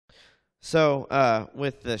So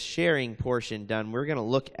with the sharing portion done, we're going to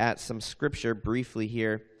look at some scripture briefly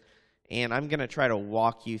here, and I'm going to try to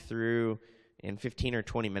walk you through in 15 or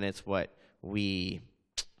 20 minutes what we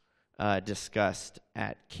discussed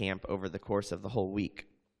at camp over the course of the whole week.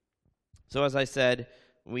 So as I said,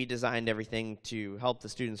 we designed everything to help the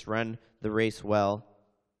students run the race well,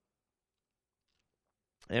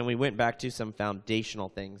 and we went back to some foundational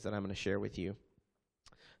things that I'm going to share with you.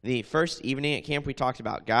 The first evening at camp, we talked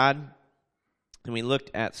about God, and we looked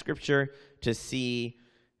at Scripture to see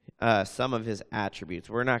some of His attributes.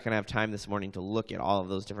 We're not going to have time this morning to look at all of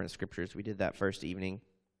those different Scriptures. We did that first evening.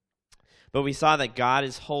 But we saw that God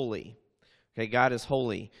is holy. Okay, God is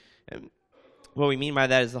holy. And what we mean by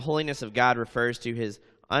that is the holiness of God refers to His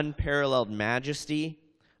unparalleled majesty,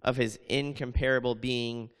 of His incomparable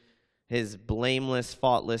being, His blameless,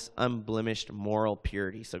 faultless, unblemished moral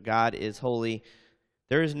purity. So God is holy.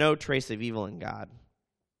 There is no trace of evil in God.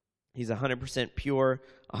 He's 100% pure,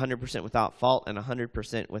 100% without fault, and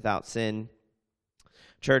 100% without sin.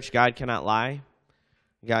 Church, God cannot lie.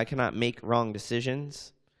 God cannot make wrong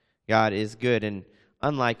decisions. God is good, and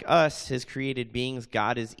unlike us, His created beings,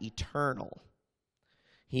 God is eternal.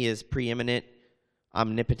 He is preeminent,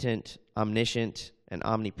 omnipotent, omniscient, and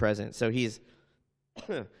omnipresent. So He's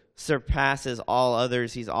surpasses all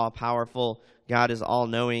others. He's all-powerful. God is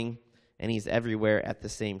all-knowing, and He's everywhere at the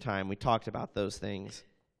same time. We talked about those things.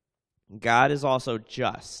 God is also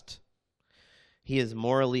just. He is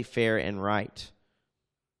morally fair and right.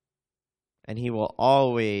 And He will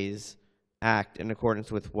always act in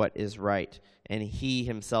accordance with what is right. And He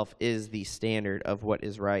Himself is the standard of what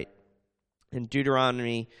is right. In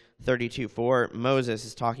Deuteronomy 32:4, Moses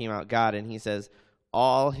is talking about God, and he says,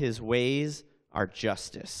 all His ways are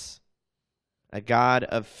justice. A God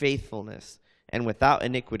of faithfulness and without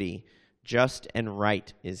iniquity, just and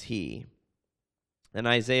right is He. And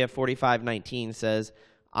Isaiah 45:19 says,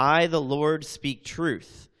 I, the Lord, speak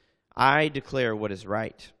truth. I declare what is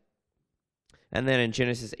right. And then in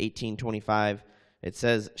Genesis 18:25, it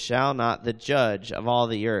says, shall not the judge of all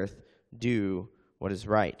the earth do what is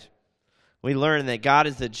right? We learn that God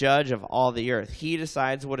is the judge of all the earth. He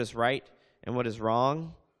decides what is right and what is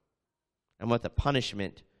wrong and what the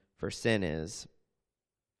punishment for sin is.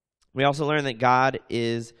 We also learn that God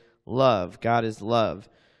is love. God is love.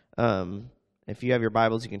 If you have your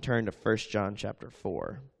Bibles, you can turn to 1 John chapter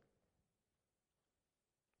 4.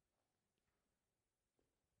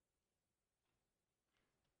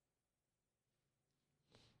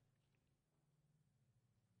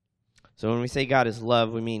 So when we say God is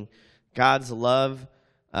love, we mean God's love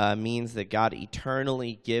means that God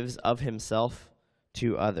eternally gives of Himself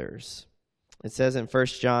to others. It says in 1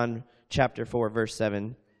 John chapter 4, verse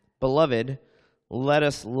 7, Beloved, let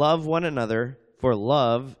us love one another, for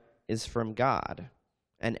love is from God,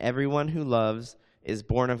 and everyone who loves is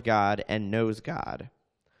born of God and knows God.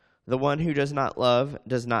 The one who does not love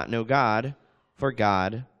does not know God, for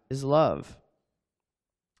God is love.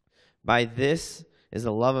 By this is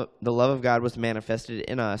the love of God was manifested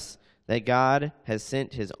in us, that God has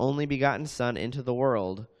sent His only begotten Son into the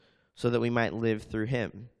world, so that we might live through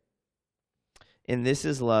Him. And this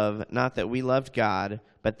is love, not that we loved God,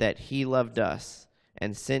 but that He loved us,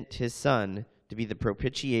 and sent His Son to be the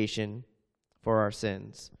propitiation for our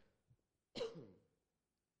sins.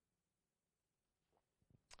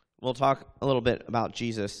 We'll talk a little bit about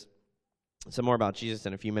Jesus, some more about Jesus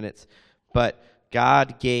in a few minutes, but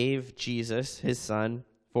God gave Jesus, His Son,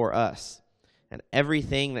 for us. And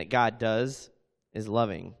everything that God does is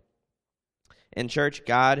loving. In church,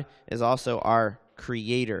 God is also our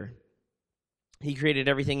creator. He created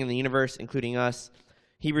everything in the universe, including us.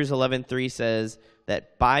 Hebrews 11:3 says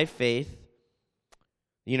that by faith,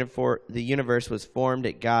 the universe was formed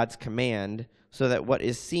at God's command, so that what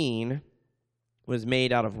is seen was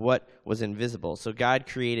made out of what was invisible. So God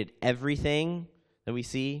created everything that we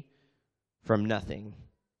see from nothing.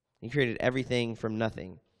 He created everything from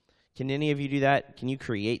nothing. Can any of you do that? Can you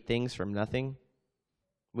create things from nothing?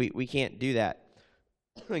 We can't do that.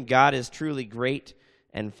 God is truly great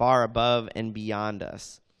and far above and beyond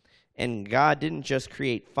us. And God didn't just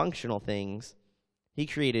create functional things. He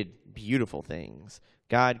created beautiful things.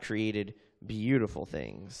 God created beautiful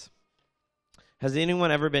things. Has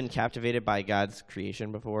anyone ever been captivated by God's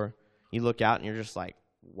creation before? You look out and you're just like,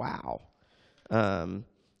 wow.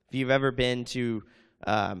 If you've ever been to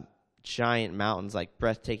giant mountains, like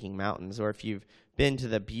breathtaking mountains, or if you've been to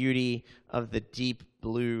the beauty of the deep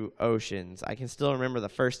blue oceans, I can still remember the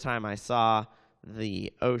first time I saw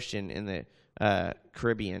the ocean in the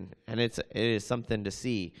Caribbean, and it is something to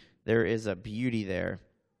see. There is a beauty there.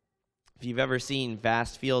 If you've ever seen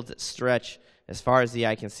vast fields that stretch as far as the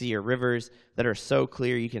eye can see, or rivers that are so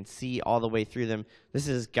clear you can see all the way through them. This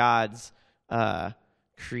is God's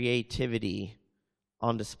creativity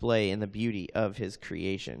on display in the beauty of his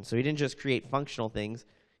creation. So he didn't just create functional things,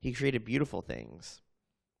 he created beautiful things.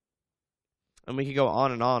 And we could go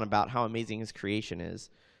on and on about how amazing his creation is.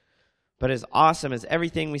 But as awesome as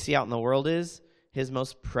everything we see out in the world is, his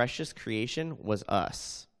most precious creation was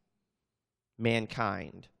us,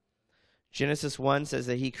 mankind. Genesis 1 says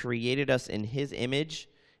that he created us in his image,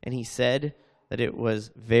 and he said that it was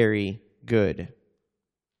very good.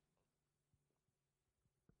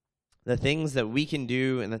 The things that we can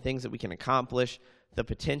do and the things that we can accomplish, the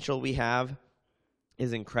potential we have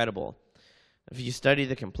is incredible. If you study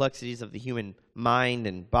the complexities of the human mind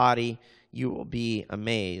and body, you will be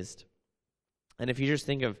amazed. And if you just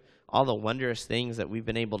think of all the wondrous things that we've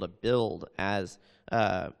been able to build as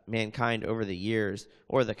mankind over the years,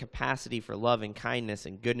 or the capacity for love and kindness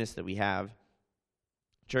and goodness that we have,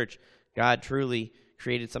 church, God truly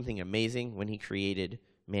created something amazing when he created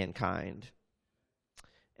mankind.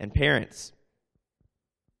 And parents,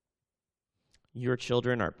 your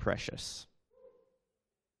children are precious.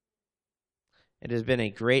 It has been a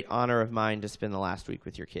great honor of mine to spend the last week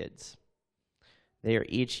with your kids. They are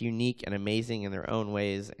each unique and amazing in their own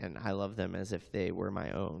ways, and I love them as if they were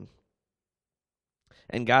my own.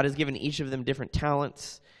 And God has given each of them different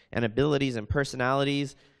talents and abilities and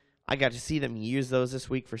personalities. I got to see them use those this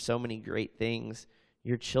week for so many great things.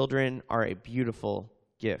 Your children are a beautiful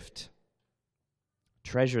gift.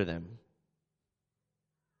 Treasure them.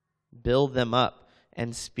 Build them up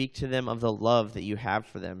and speak to them of the love that you have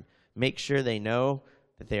for them. Make sure they know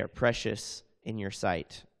that they are precious in your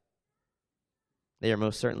sight. They are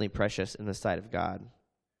most certainly precious in the sight of God.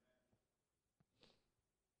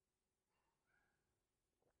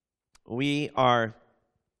 We are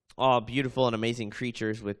all beautiful and amazing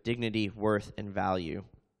creatures with dignity, worth, and value.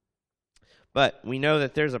 But we know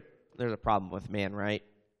that there's a problem with man, right?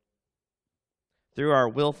 Through our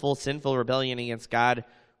willful, sinful rebellion against God,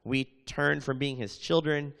 we turn from being his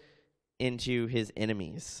children into his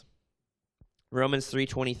enemies. Romans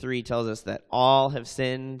 3:23 tells us that all have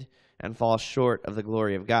sinned and fall short of the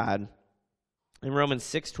glory of God. And Romans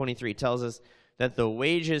 6:23 tells us that the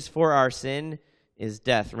wages for our sin is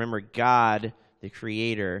death. Remember, God, the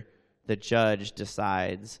creator, the judge,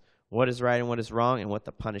 decides what is right and what is wrong and what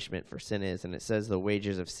the punishment for sin is. And it says the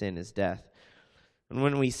wages of sin is death. And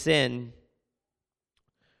when we sin,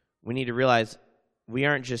 we need to realize we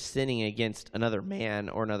aren't just sinning against another man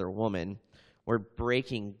or another woman. We're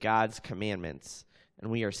breaking God's commandments,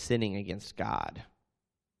 and we are sinning against God.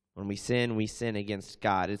 When we sin against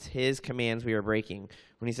God. It's his commands we are breaking.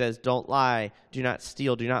 When he says, don't lie, do not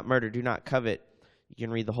steal, do not murder, do not covet. You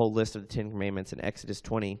can read the whole list of the 10 Commandments in Exodus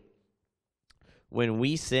 20. When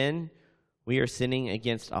we sin, we are sinning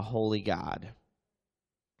against a holy God,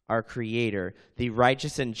 our creator, the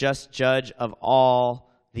righteous and just judge of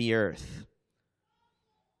all the earth.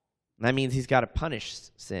 And that means he's got to punish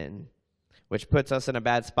sin, which puts us in a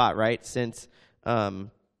bad spot, right? Since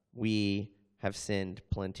we have sinned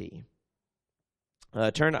plenty.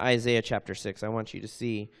 Turn to Isaiah chapter 6. I want you to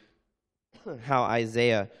see how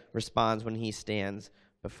Isaiah responds when he stands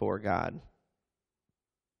before God.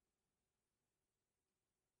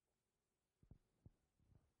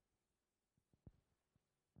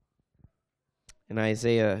 In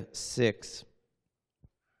Isaiah 6,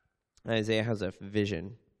 Isaiah has a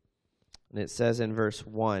vision. And it says in verse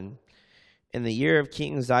 1, in the year of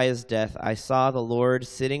King Uzziah's death, I saw the Lord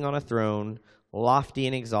sitting on a throne, lofty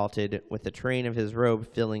and exalted, with the train of his robe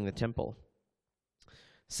filling the temple.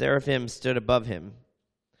 Seraphim stood above him,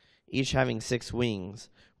 each having 6 wings.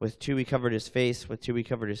 With 2 he covered his face, with 2 he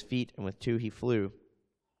covered his feet, and with 2 he flew.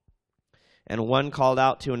 And one called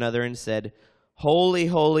out to another and said, Holy,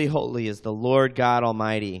 holy, holy is the Lord God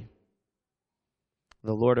Almighty,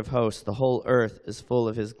 the Lord of hosts. The whole earth is full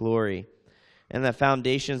of his glory. And the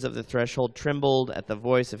foundations of the threshold trembled at the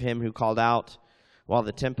voice of him who called out, while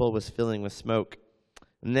the temple was filling with smoke.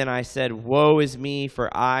 And then I said, Woe is me, for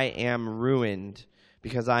I am ruined,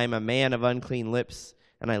 because I am a man of unclean lips,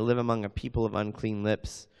 and I live among a people of unclean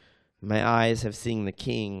lips. My eyes have seen the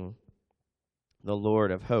King, the Lord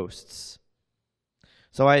of hosts.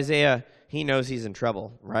 So Isaiah, he knows he's in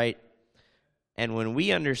trouble, right? And when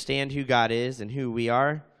we understand who God is and who we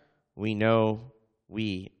are, we know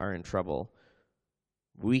we are in trouble.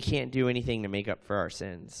 We can't do anything to make up for our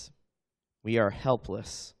sins. We are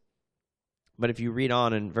helpless. But if you read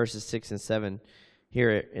on in verses 6 and 7,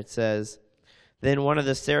 here it says, Then one of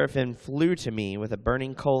the seraphim flew to me with a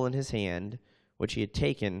burning coal in his hand, which he had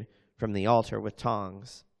taken from the altar with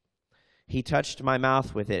tongs. He touched my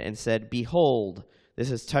mouth with it and said, Behold, this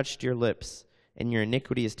has touched your lips, and your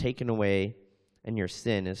iniquity is taken away, and your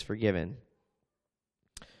sin is forgiven.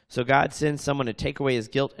 So God sends someone to take away his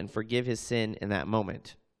guilt and forgive his sin in that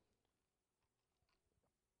moment.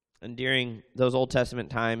 And during those Old Testament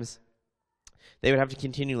times, they would have to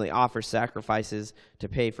continually offer sacrifices to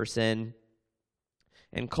pay for sin.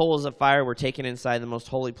 And coals of fire were taken inside the most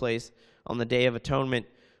holy place on the Day of Atonement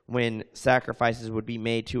when sacrifices would be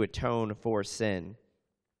made to atone for sin.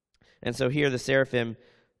 And so here the seraphim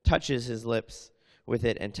touches his lips with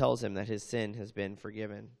it and tells him that his sin has been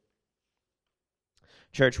forgiven.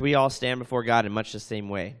 Church, we all stand before God in much the same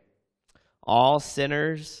way. All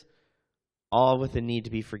sinners, all with a need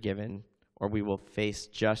to be forgiven, or we will face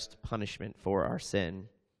just punishment for our sin.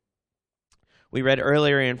 We read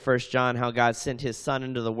earlier in 1 John how God sent his Son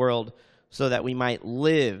into the world so that we might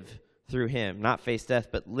live through him, not face death,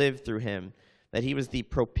 but live through him, that he was the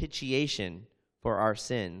propitiation for our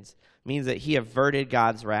sins. It means that he averted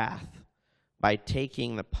God's wrath by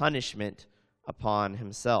taking the punishment upon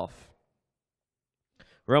himself.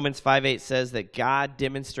 Romans 5:8 says that God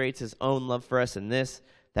demonstrates his own love for us in this,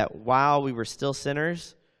 that while we were still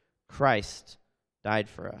sinners, Christ died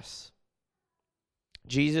for us.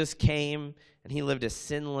 Jesus came and he lived a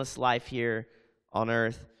sinless life here on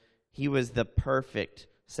earth. He was the perfect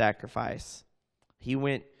sacrifice. He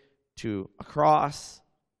went to a cross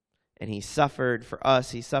and he suffered for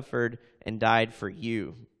us. He suffered and died for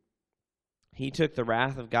you. He took the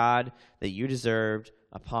wrath of God that you deserved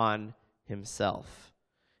upon himself.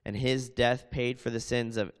 And his death paid for the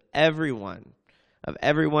sins of everyone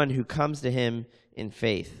who comes to him in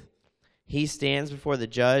faith. He stands before the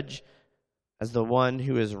judge as the one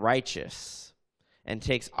who is righteous and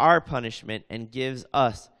takes our punishment and gives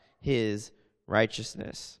us his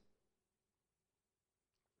righteousness.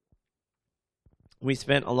 We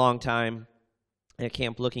spent a long time at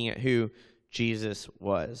camp looking at who Jesus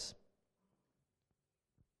was.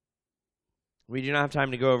 We do not have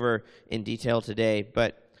time to go over in detail today,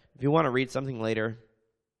 but if you want to read something later,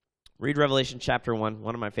 read Revelation chapter 1,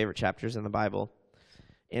 one of my favorite chapters in the Bible,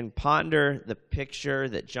 and ponder the picture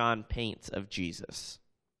that John paints of Jesus.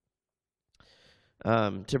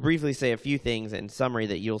 To briefly say a few things in summary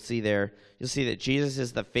that you'll see there, you'll see that Jesus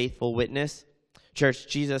is the faithful witness. Church,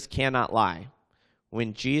 Jesus cannot lie.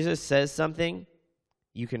 When Jesus says something,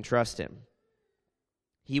 you can trust him.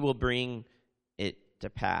 He will bring it to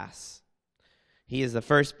pass. He is the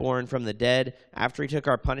firstborn from the dead. After he took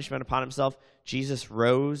our punishment upon himself, Jesus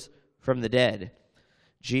rose from the dead.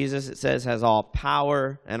 Jesus, it says, has all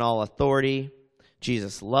power and all authority.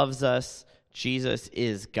 Jesus loves us. Jesus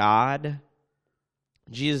is God.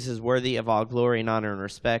 Jesus is worthy of all glory and honor and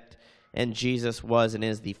respect. And Jesus was and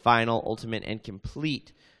is the final, ultimate, and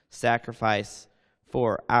complete sacrifice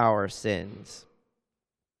for our sins.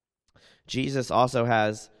 Jesus also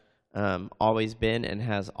has always been and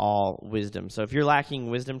has all wisdom. So if you're lacking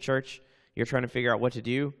wisdom, church, you're trying to figure out what to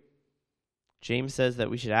do, James says that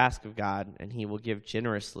we should ask of God, and he will give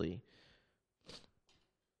generously.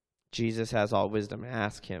 Jesus has all wisdom.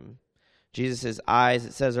 Ask him. Jesus' eyes,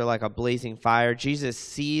 it says, are like a blazing fire. Jesus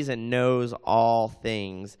sees and knows all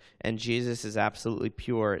things, and Jesus is absolutely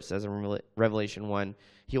pure, it says in Revelation 1.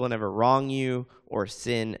 He will never wrong you or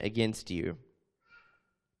sin against you.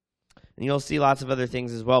 And you'll see lots of other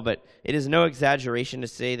things as well, but it is no exaggeration to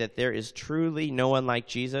say that there is truly no one like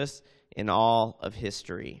Jesus in all of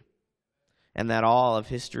history, and that all of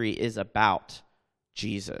history is about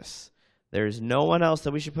Jesus. There is no one else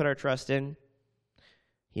that we should put our trust in.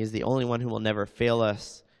 He is the only one who will never fail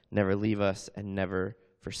us, never leave us, and never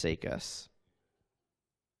forsake us.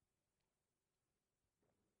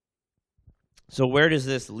 So where does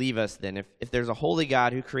this leave us then? If there's a holy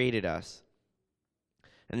God who created us,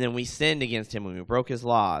 and then we sinned against him when we broke his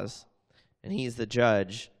laws, and he's the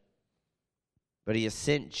judge, but he has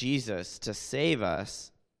sent Jesus to save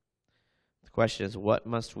us, the question is, what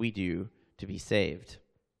must we do to be saved?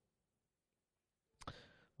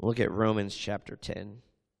 We'll look at Romans chapter 10.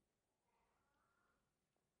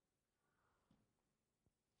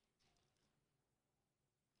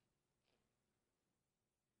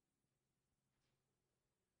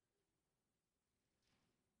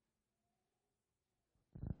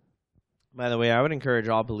 By the way, I would encourage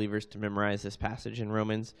all believers to memorize this passage in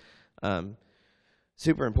Romans.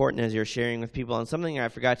 Super important as you're sharing with people. And something I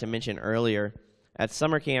forgot to mention earlier, at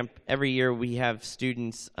summer camp, every year we have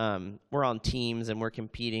students, we're on teams and we're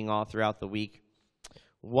competing all throughout the week.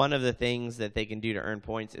 One of the things that they can do to earn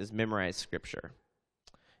points is memorize Scripture.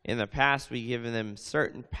 In the past, we've given them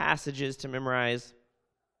certain passages to memorize.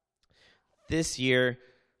 This year,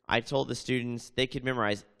 I told the students they could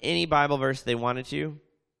memorize any Bible verse they wanted to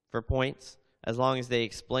for points, as long as they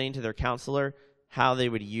explained to their counselor how they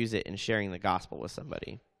would use it in sharing the gospel with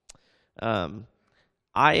somebody.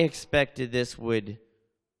 I expected this would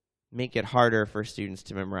make it harder for students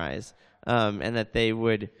to memorize, and that it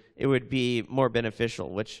would be more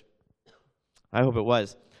beneficial, which I hope it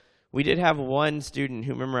was. We did have one student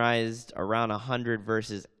who memorized around 100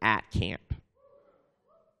 verses at camp.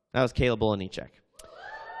 That was Caleb Olenichek.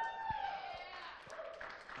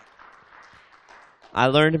 I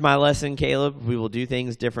learned my lesson, Caleb. We will do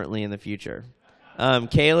things differently in the future.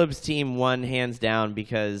 Caleb's team won hands down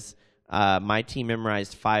because my team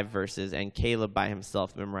memorized 5 verses, and Caleb by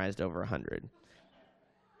himself memorized over 100.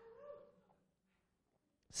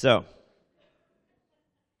 So,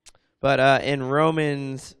 but in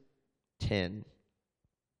Romans 10,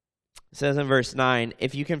 it says in verse 9,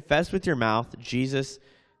 if you confess with your mouth Jesus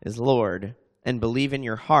is Lord and believe in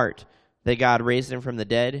your heart that God raised him from the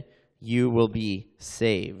dead, you will be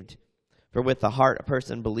saved. For with the heart a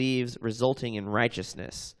person believes, resulting in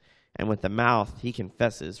righteousness, and with the mouth he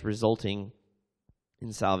confesses, resulting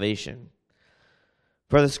in salvation.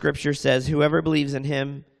 For the scripture says, whoever believes in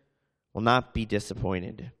him will not be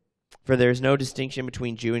disappointed. For there is no distinction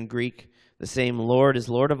between Jew and Greek. The same Lord is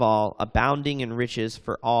Lord of all, abounding in riches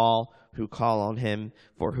for all who call on him.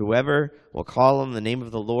 For whoever will call on the name of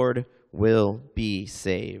the Lord will be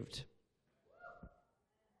saved.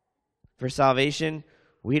 For salvation,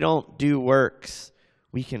 we don't do works.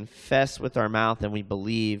 We confess with our mouth and we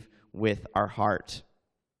believe with our heart.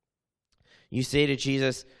 You say to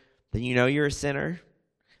Jesus that you know you're a sinner,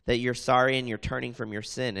 that you're sorry and you're turning from your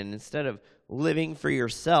sin. And instead of living for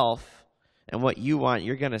yourself and what you want,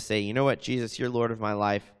 you're going to say, you know what, Jesus, you're Lord of my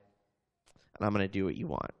life, and I'm going to do what you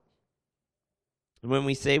want. And when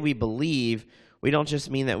we say we believe, we don't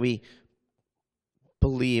just mean that we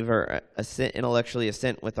believe or intellectually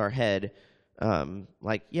assent with our head,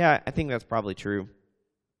 like, yeah, I think that's probably true.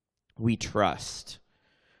 We trust.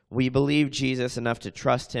 We believe Jesus enough to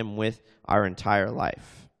trust him with our entire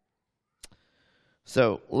life.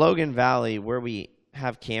 So Logan Valley, where we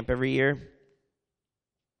have camp every year,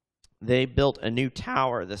 they built a new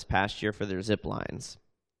tower this past year for their zip lines.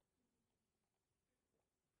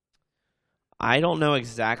 I don't know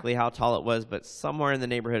exactly how tall it was, but somewhere in the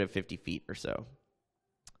neighborhood of 50 feet or so.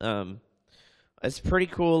 It's pretty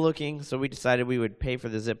cool looking, so we decided we would pay for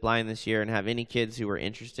the zip line this year and have any kids who were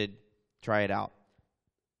interested try it out.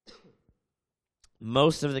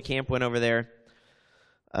 Most of the camp went over there,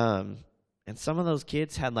 and some of those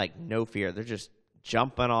kids had like no fear. They're just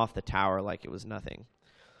jumping off the tower like it was nothing.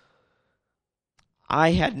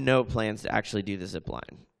 I had no plans to actually do the zip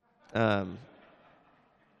line.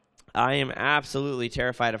 I am absolutely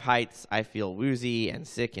terrified of heights. I feel woozy and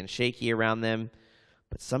sick and shaky around them.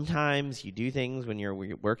 But sometimes you do things when you're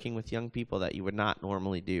working with young people that you would not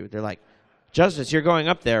normally do. They're like, Justice, you're going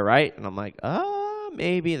up there, right? And I'm like,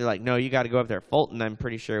 maybe. They're like, no, you got to go up there. Fulton, I'm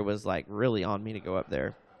pretty sure, was like really on me to go up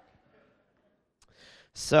there.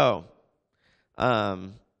 So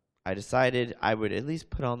I decided I would at least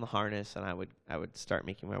put on the harness and I would start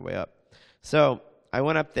making my way up. So I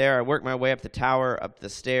went up there. I worked my way up the tower, up the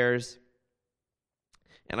stairs.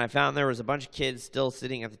 And I found there was a bunch of kids still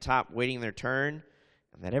sitting at the top waiting their turn.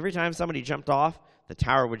 And that every time somebody jumped off, the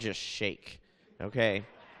tower would just shake. Okay?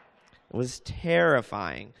 It was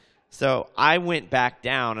terrifying. So I went back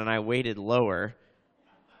down and I waited lower,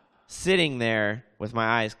 sitting there with my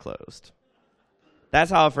eyes closed.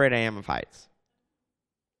 That's how afraid I am of heights.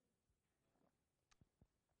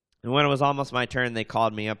 And when it was almost my turn, they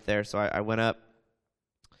called me up there, so I went up.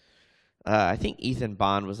 I think Ethan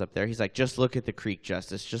Bond was up there. He's like, just look at the creek,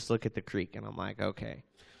 Justice. Just look at the creek. And I'm like, okay.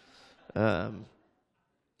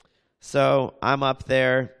 So I'm up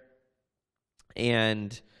there,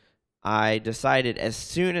 and I decided as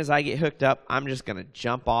soon as I get hooked up, I'm just going to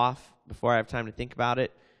jump off before I have time to think about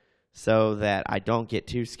it so that I don't get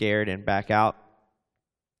too scared and back out.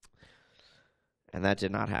 And that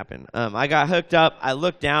did not happen. I got hooked up. I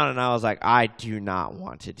looked down, and I was like, I do not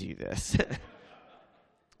want to do this.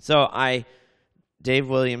 So Dave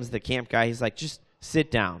Williams, the camp guy, he's like, just sit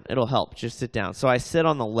down. It'll help. Just sit down. So I sit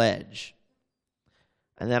on the ledge.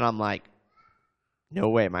 And then I'm like, no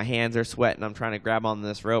way. My hands are sweating. I'm trying to grab on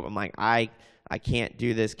this rope. I'm like, I can't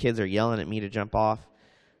do this. Kids are yelling at me to jump off.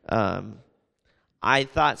 I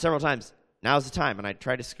thought several times, now's the time. And I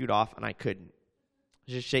tried to scoot off, and I couldn't. I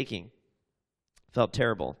was just shaking. Felt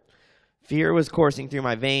terrible. Fear was coursing through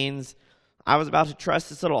my veins. I was about to trust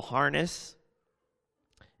this little harness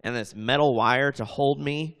and this metal wire to hold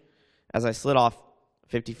me as I slid off a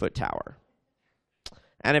 50-foot tower.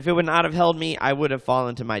 And if it would not have held me, I would have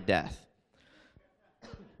fallen to my death.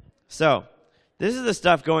 So, this is the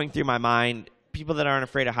stuff going through my mind. People that aren't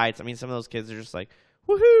afraid of heights, I mean, some of those kids are just like,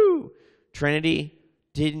 woohoo! Trinity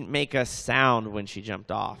didn't make a sound when she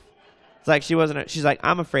jumped off. It's like she's like,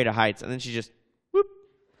 I'm afraid of heights. And then she just, whoop.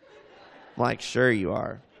 I'm like, sure you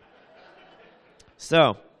are.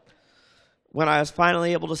 So, when I was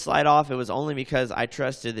finally able to slide off, it was only because I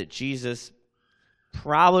trusted that Jesus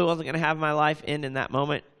probably wasn't going to have my life end in that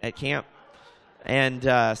moment at camp. And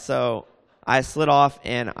so I slid off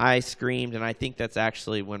and I screamed, and I think that's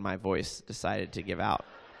actually when my voice decided to give out.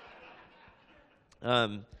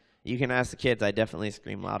 You can ask the kids. I definitely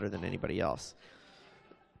scream louder than anybody else.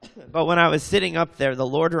 But when I was sitting up there, the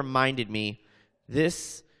Lord reminded me,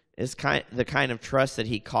 this is the kind of trust that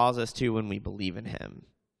he calls us to when we believe in him.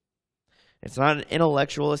 It's not an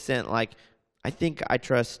intellectual assent like, I think I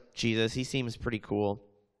trust Jesus. He seems pretty cool.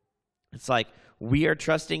 It's like we are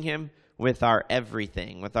trusting him with our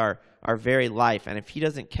everything, with our very life. And if he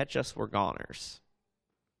doesn't catch us, we're goners.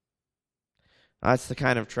 That's the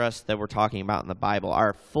kind of trust that we're talking about in the Bible.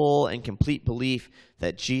 Our full and complete belief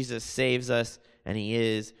that Jesus saves us and he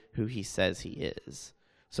is who he says he is.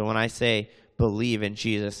 So when I say believe in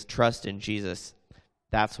Jesus, trust in Jesus,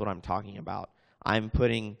 that's what I'm talking about. I'm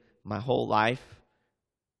putting my whole life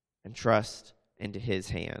and trust into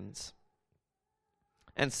his hands.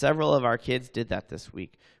 And several of our kids did that this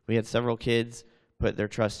week. We had several kids put their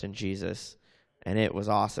trust in Jesus, and it was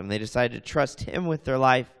awesome. They decided to trust him with their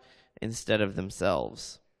life instead of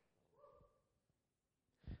themselves.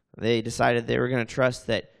 They decided they were going to trust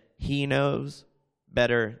that he knows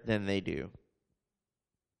better than they do.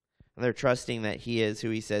 And they're trusting that he is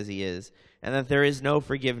who he says he is, and that there is no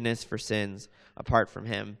forgiveness for sins apart from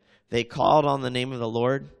him. They called on the name of the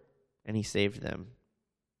Lord, and he saved them.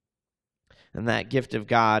 And that gift of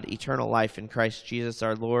God, eternal life in Christ Jesus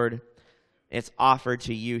our Lord, it's offered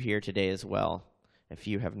to you here today as well. If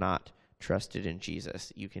you have not trusted in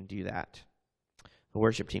Jesus, you can do that. The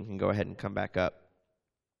worship team can go ahead and come back up.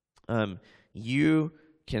 You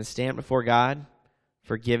can stand before God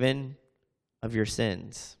forgiven of your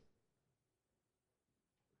sins.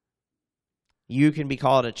 You can be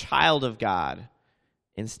called a child of God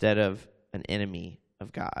instead of an enemy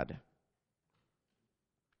of God.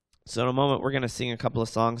 So in a moment, we're going to sing a couple of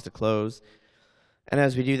songs to close. And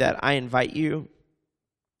as we do that, I invite you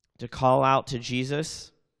to call out to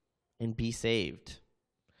Jesus and be saved.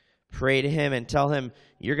 Pray to him and tell him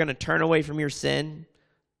you're going to turn away from your sin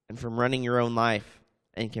and from running your own life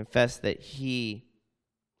and confess that he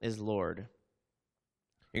is Lord.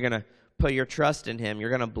 You're going to put your trust in him. You're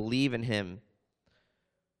going to believe in him.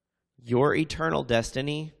 Your eternal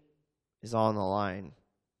destiny is on the line.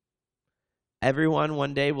 Everyone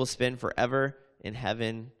one day will spend forever in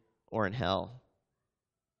heaven or in hell.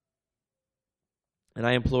 And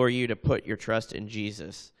I implore you to put your trust in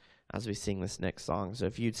Jesus as we sing this next song. So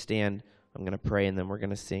if you'd stand, I'm going to pray and then we're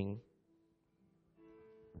going to sing.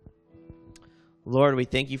 Lord, we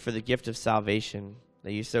thank you for the gift of salvation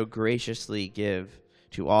that you so graciously give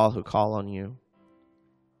to all who call on you.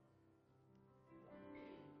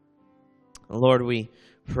 Lord, we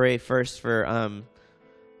pray first for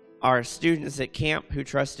our students at camp who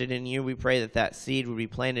trusted in you. We pray that that seed would be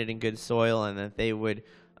planted in good soil and that they would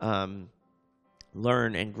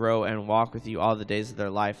learn and grow and walk with you all the days of their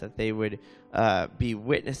life, that they would be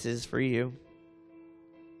witnesses for you.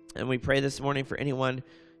 And we pray this morning for anyone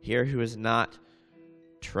here who has not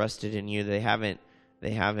trusted in you. They haven't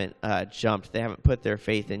jumped. They haven't put their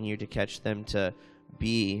faith in you to catch them to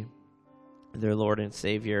be their Lord and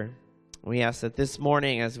Savior. We ask that this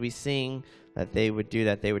morning as we sing, that they would do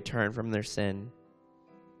that. They would turn from their sin.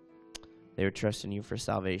 They would trust in you for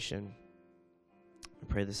salvation. I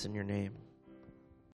pray this in your name.